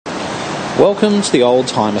Welcome to the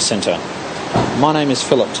Oldtimer Centre. My name is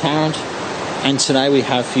Philip Tarrant, and today we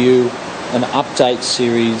have for you an update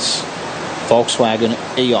series Volkswagen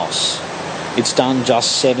EOS. It's done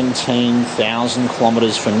just 17,000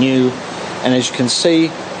 kilometres from new, and as you can see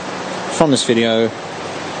from this video,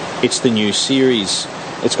 it's the new series.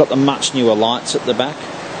 It's got the much newer lights at the back.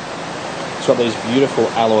 It's got these beautiful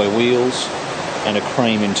alloy wheels and a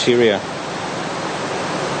cream interior.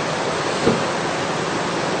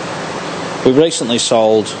 We recently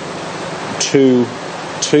sold two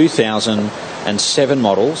 2007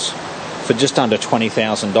 models for just under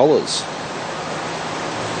 $20,000.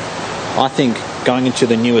 I think going into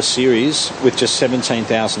the newer series with just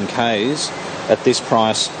 17,000 Ks at this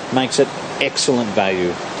price makes it excellent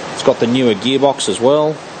value. It's got the newer gearbox as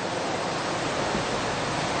well.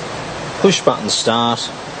 Push button start.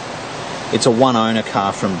 It's a one owner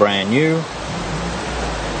car from brand new.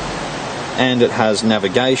 And it has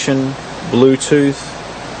navigation, Bluetooth,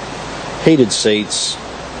 heated seats,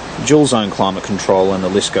 dual zone climate control, and the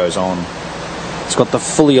list goes on. It's got the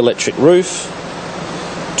fully electric roof,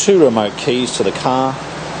 2 remote keys to the car.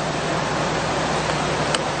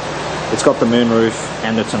 It's got the moonroof,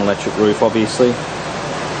 and it's an electric roof, obviously.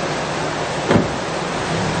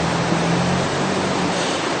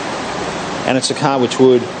 And it's a car which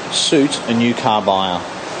would suit a new car buyer.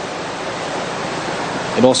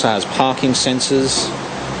 It also has parking sensors.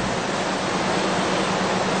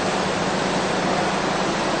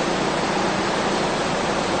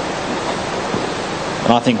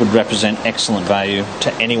 And I think would represent excellent value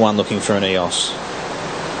to anyone looking for an EOS.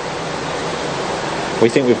 We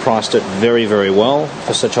think we've priced it very, very well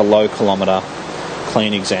for such a low kilometre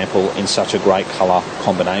clean example in such a great colour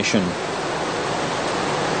combination.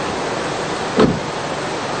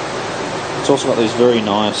 It's also got these very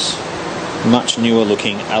nice, much newer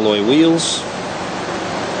looking alloy wheels.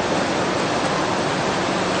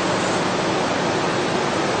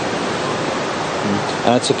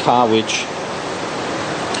 And it's a car which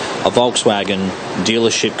a Volkswagen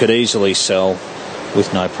dealership could easily sell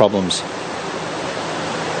with no problems.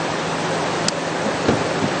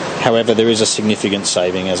 However, there is a significant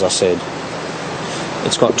saving, as I said.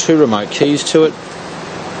 It's got 2 remote keys to it.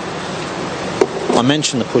 I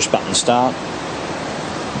mentioned the push button start.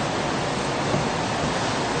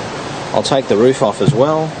 I'll take the roof off as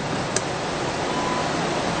well.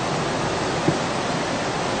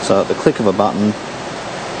 So at the click of a button,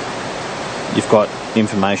 you've got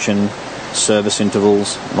information, service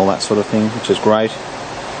intervals and all that sort of thing, which is great.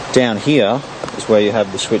 Down here is where you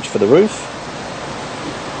have the switch for the roof.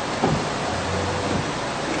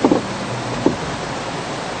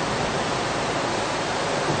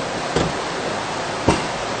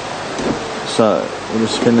 So we'll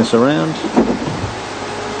just spin this around.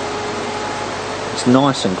 It's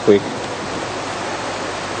nice and quick.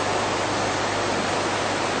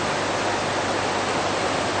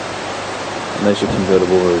 And there's your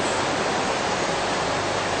convertible roof.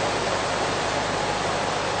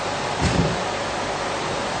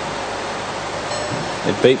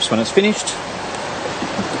 It beeps when it's finished.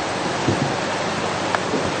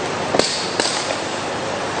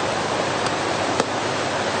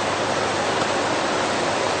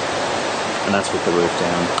 And that's with the roof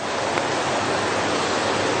down.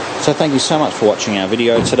 So thank you so much for watching our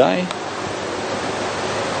video today.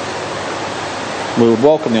 We would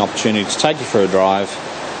welcome the opportunity to take you for a drive.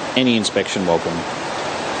 Any inspection welcome.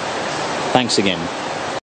 Thanks again.